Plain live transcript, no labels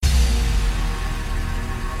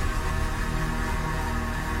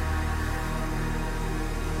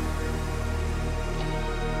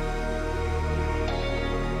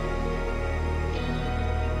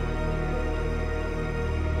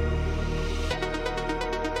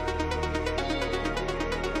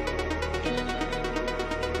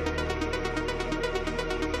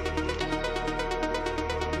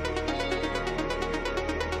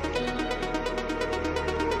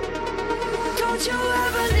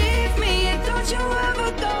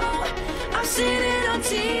I've seen it on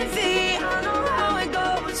TV, I know how it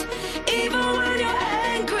goes. Even when you're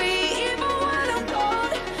angry, even when I'm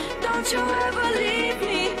cold, don't you ever leave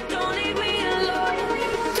me, don't leave me alone.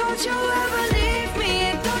 Don't you ever leave me,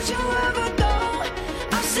 don't you ever go.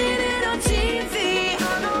 I've seen it on TV,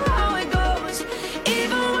 I know how it goes.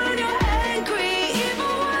 Even when you're angry,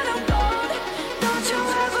 even when I'm cold, don't you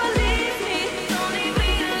ever leave me, don't leave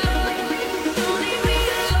me alone. Don't leave me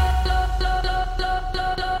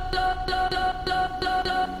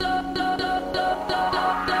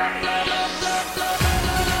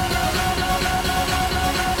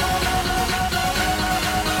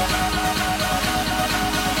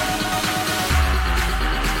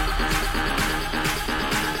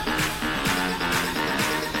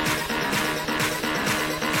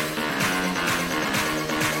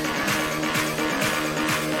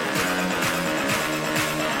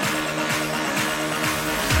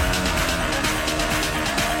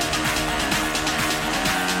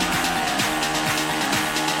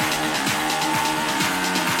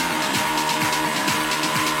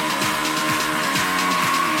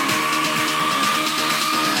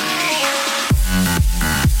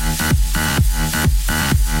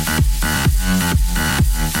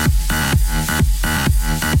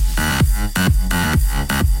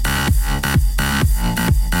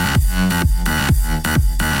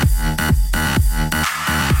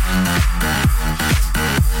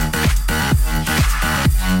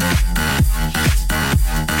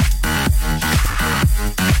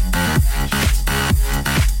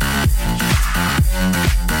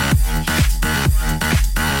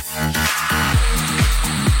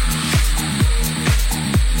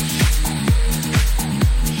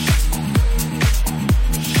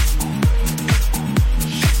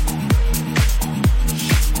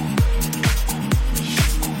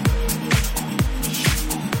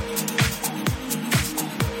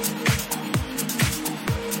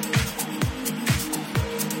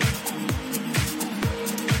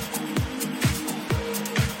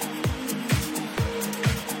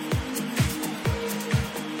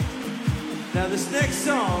Now this next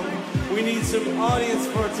song, we need some audience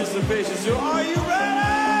participation. So are you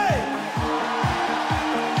ready?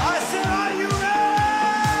 I said, are you ready?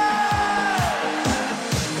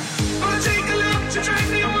 Gonna take a look to drag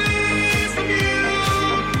me away from you.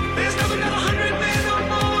 There's nothing but 100 men or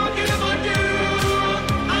more can ever do.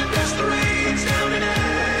 I guess the rain's down in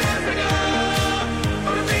Africa.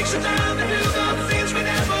 Gonna take some time to do the things we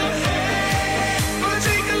never had. Gonna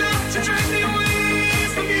take a look to drag me away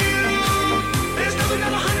from you. There's nothing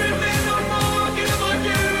but 100 men or more can ever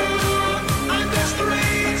do. I guess the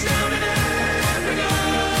rain's down in Africa.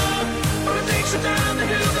 Gonna take some time to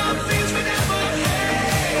do the things we never had.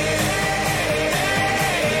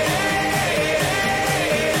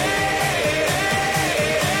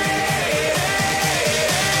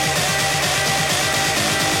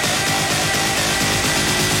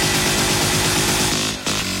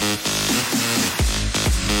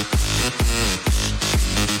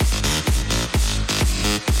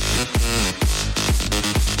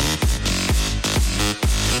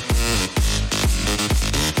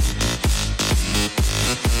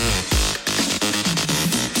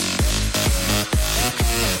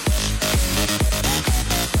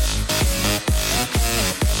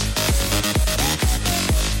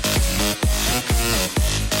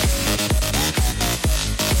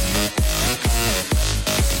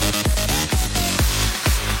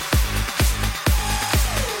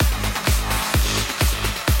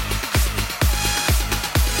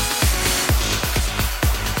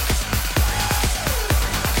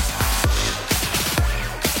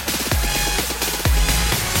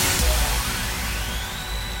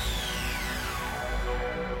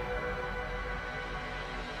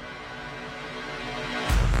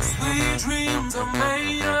 Sweet dreams are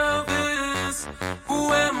made of this.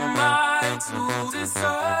 Who am I to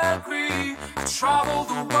disagree? I travel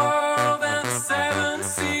the world and the seven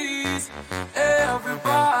seas.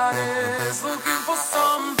 Everybody's looking for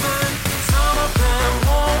something. Some of them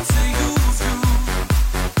want to use you.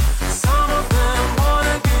 Some of them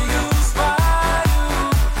wanna get used by you.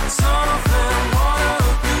 Some of them wanna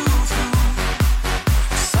abuse you.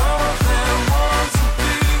 Some of them want to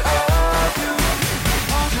be of you.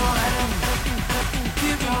 Hold your head up,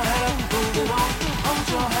 keep your head up, move it on. Hold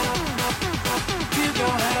your head up, keep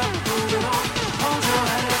your head up, move it on. Hold your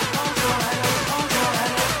head up, hold your head up, hold your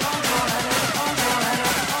head up, hold your head up.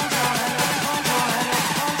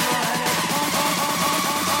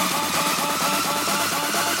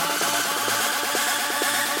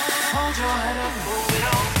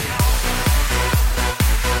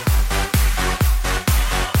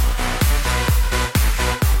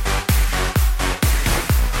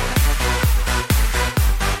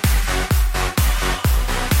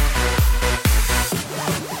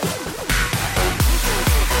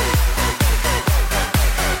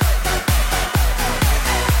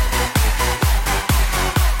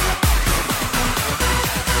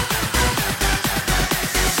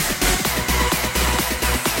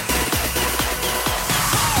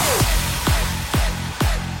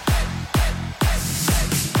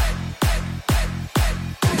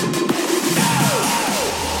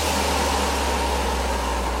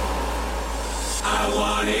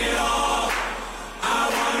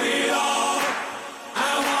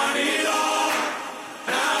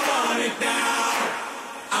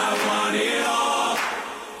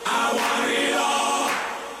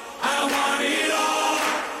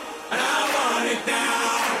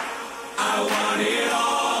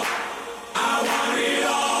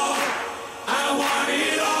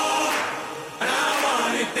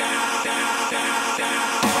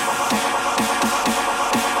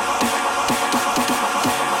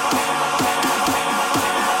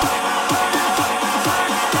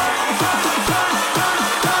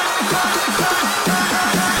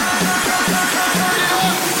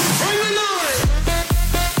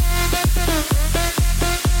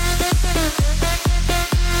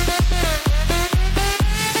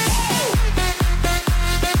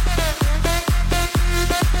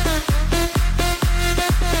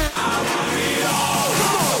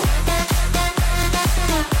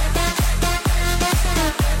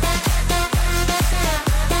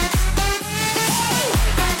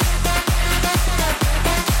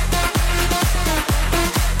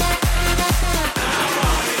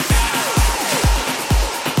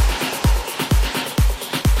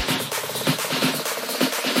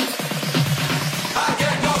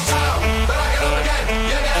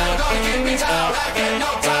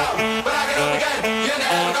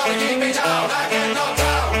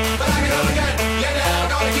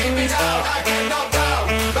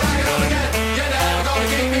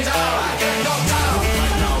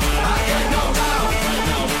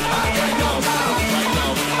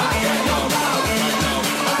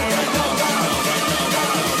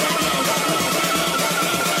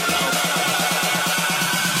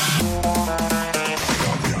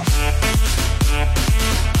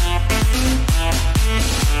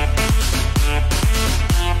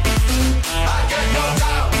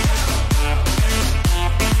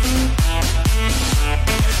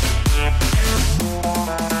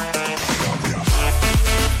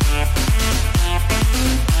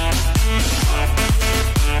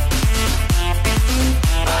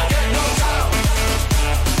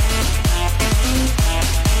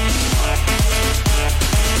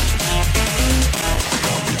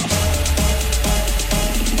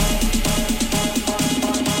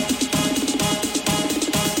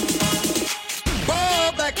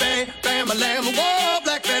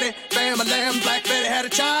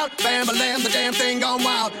 child. Bam-a-lam, the damn thing gone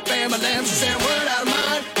wild. Bam-a-lam, she said, word out of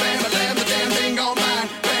mind. Bam-a-lam, the damn thing gone mine.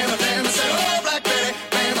 Bam-a-lam, I said, oh, Black Betty.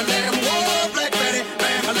 Bam-a-lam, whoa, Black Betty.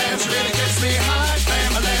 Bam-a-lam, she really gets me high.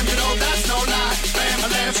 Bam-a-lam, you know that's no lie.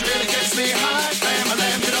 Bam-a-lam, she really gets me high.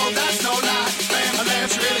 Bam-a-lam, you know that's no lie. Bam-a-lam,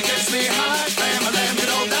 she really gets me high. Bam-a-lam, you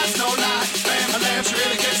know that's no lie. Bam-a-lam, she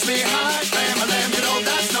really gets me high. Bam-a-lam, you know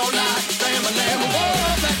that's no lie. Bam-a-lam,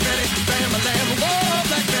 whoa, Black Betty. Bam-a-lam, whoa,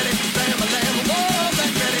 Black Betty. Bam-a-lam, whoa,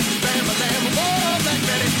 Black Betty. Bam-a-lam, whoa, Black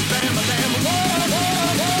Betty. Bam-a-lam, whoa, whoa,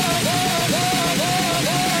 whoa, whoa, whoa,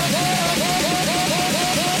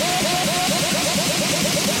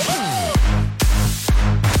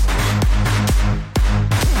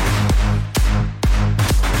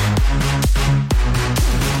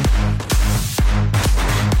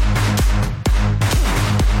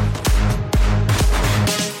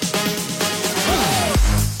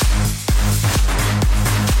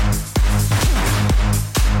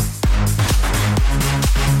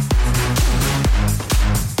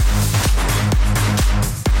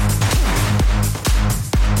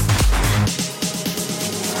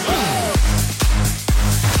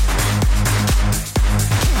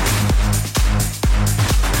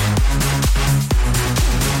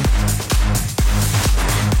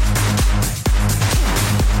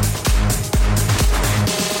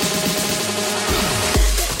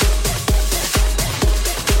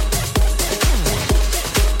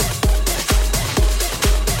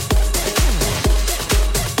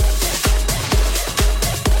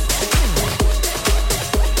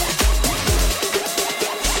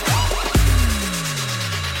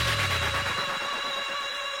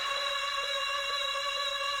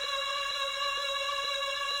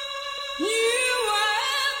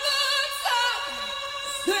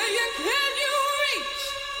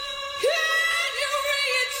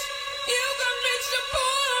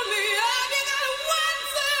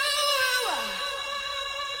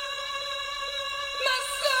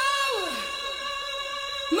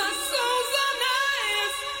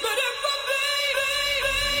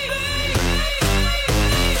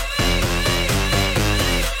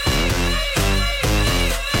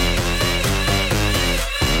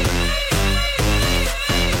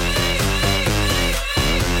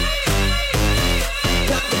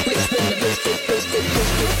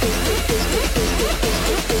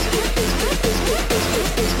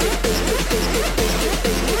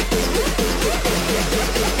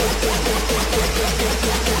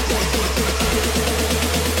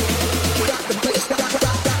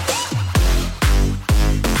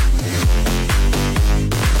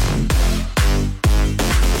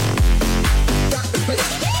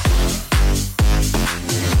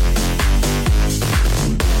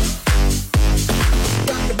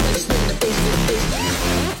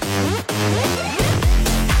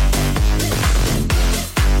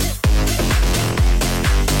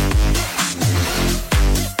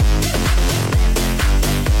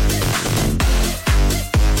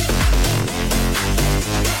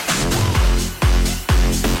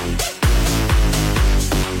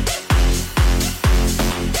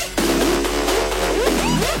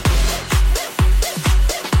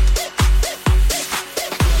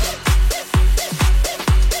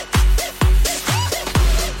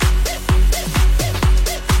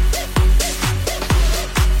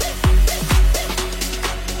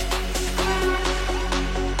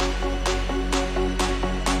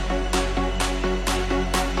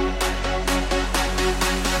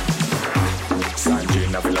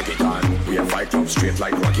 straight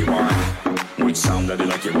like Rocky One. With sound that the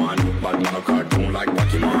lucky one, but man a cartoon like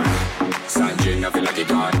Pokemon. Sanjay, I feel like a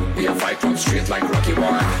god. We a fight club straight like Rocky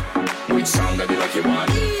One. With sound that the lucky one.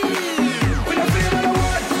 We don't feel on the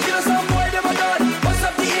one, you know some boy them a done. Bust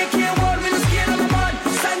up the AK-1, we don't scared of the man.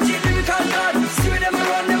 Sanjay, lyrical god. See where them a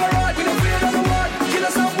run, them a run. We don't feel on the one, you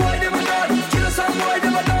know some boy them a done. You know some boy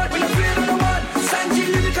them a done. We don't feel on the one, Sanjay,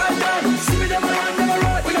 lyrical god. See where them a run, them a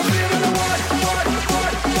run. We don't feel on the one.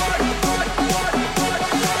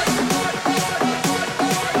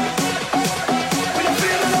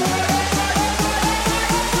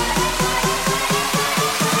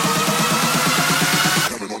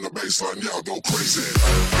 Coming on the bass.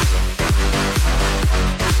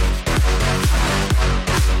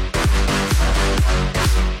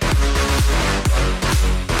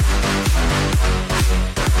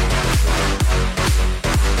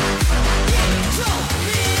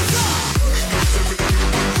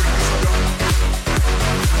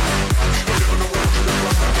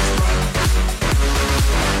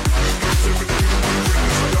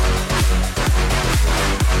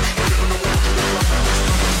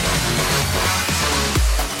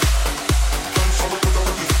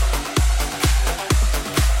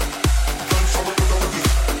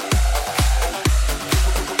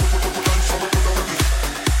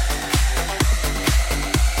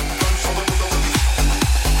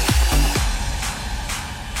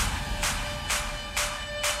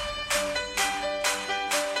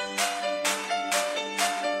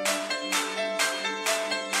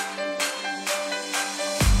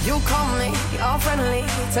 You call me, all friendly,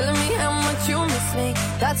 telling me how much you miss me.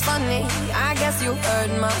 That's funny, I guess you heard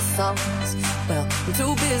my songs. Well, I'm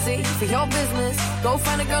too busy for your business. Go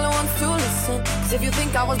find a girl who wants to listen. Cause if you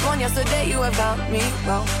think I was born yesterday, you have got me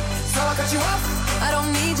wrong. So I cut you off, I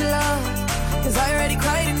don't need your love. Cause I already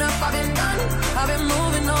cried enough, I've been done, I've been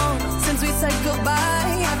moving on. Since we said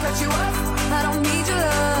goodbye, I cut you off, I don't need your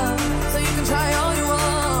love. So you can try all you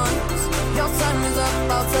want. Your time is up,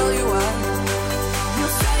 I'll tell you why. You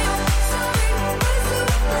say you're sorry, but it's too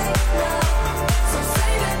late now. So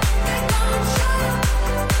save it and don't shut up.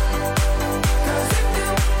 Cause if you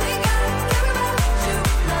think I care about you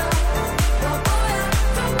now, well boy, I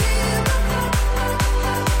don't give a fuck.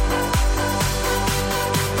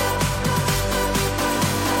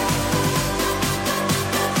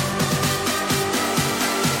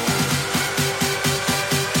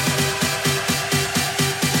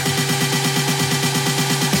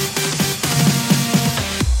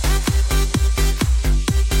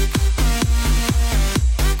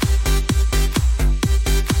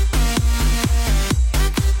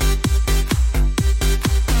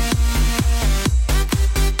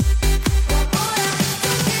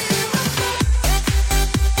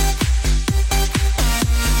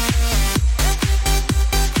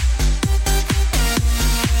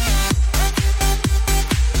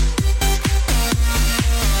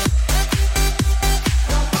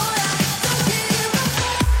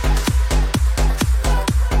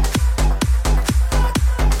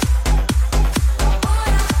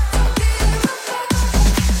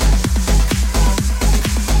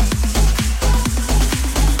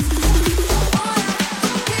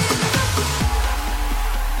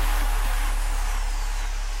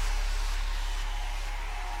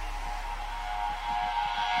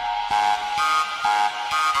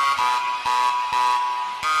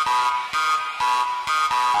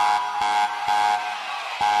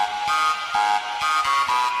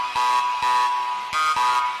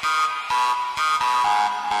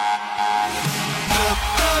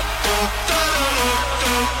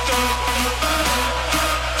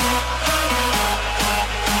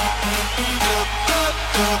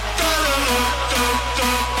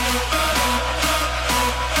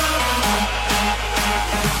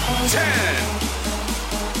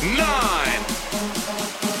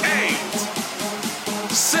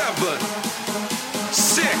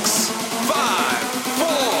 Bye.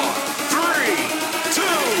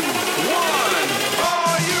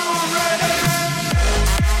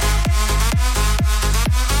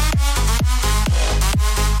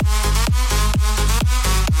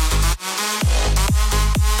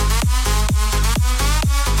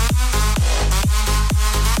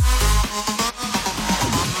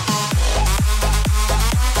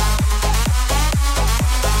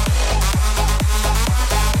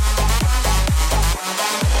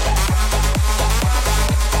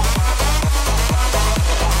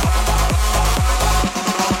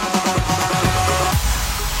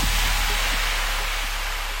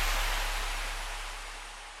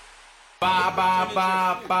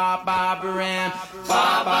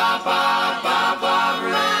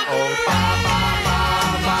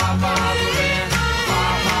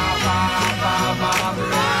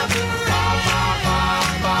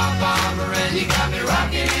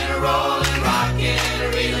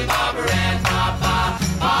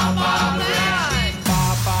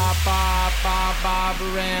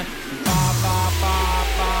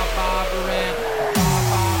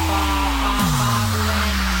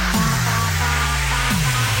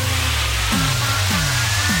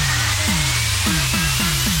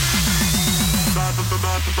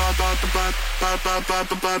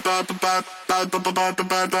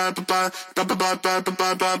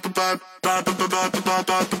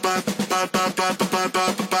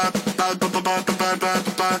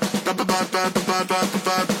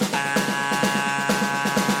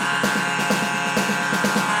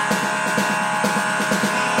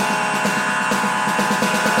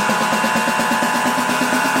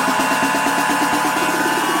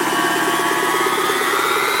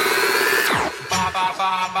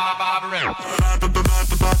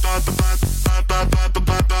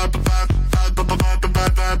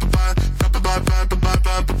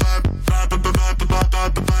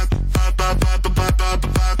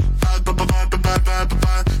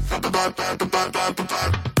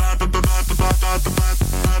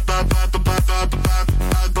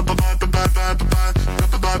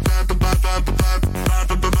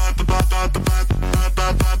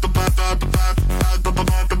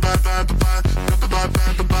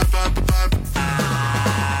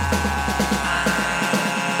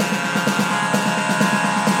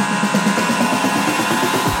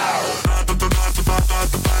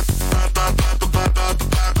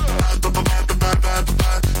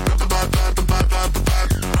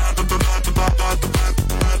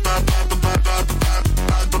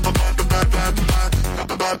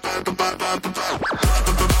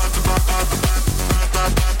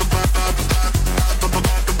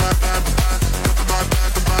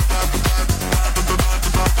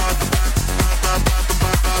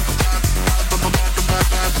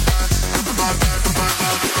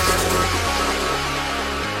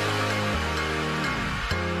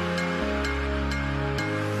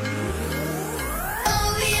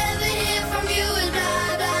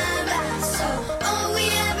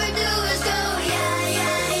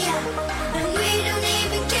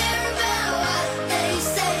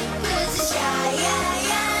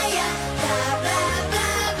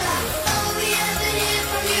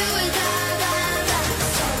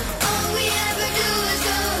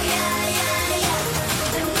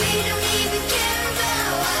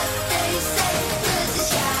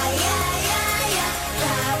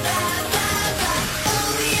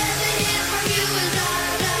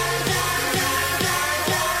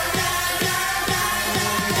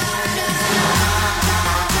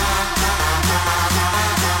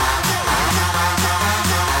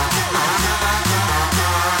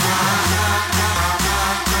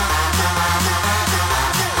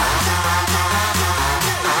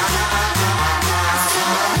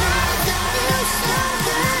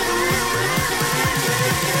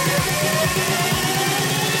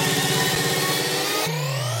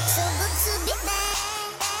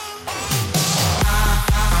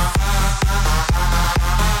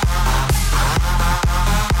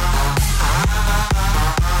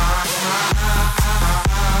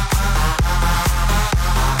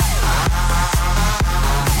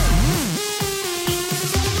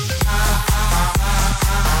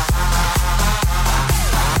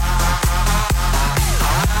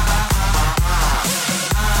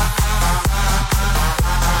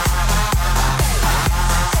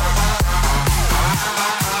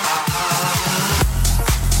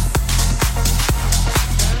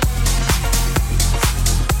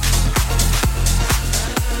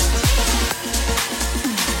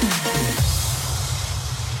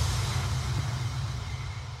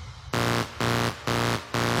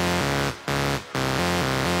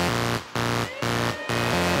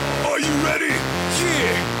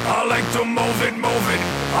 I like to move it, move it.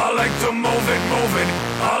 I like to move it, move it.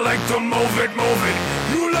 I like to move it, move it.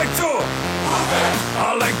 You like to move it.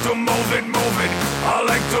 I like to move it, move it. I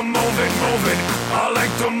like to move it, move it. I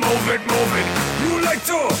like to move it, move it. You like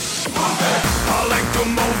to move it. I like to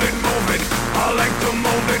move it, move it. I like to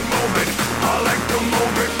move it, move it. I like to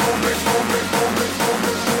move it, move it, move it, move it, move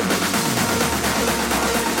it, move it.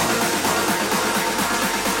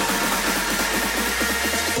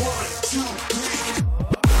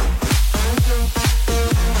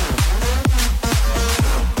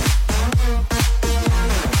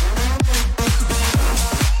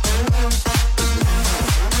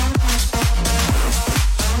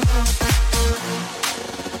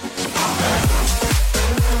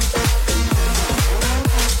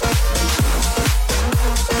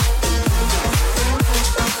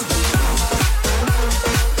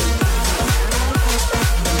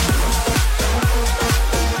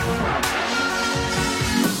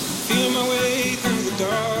 Feel my way through the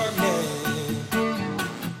darkness,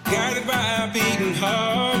 guided by a beating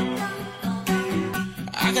heart.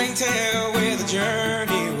 I can't tell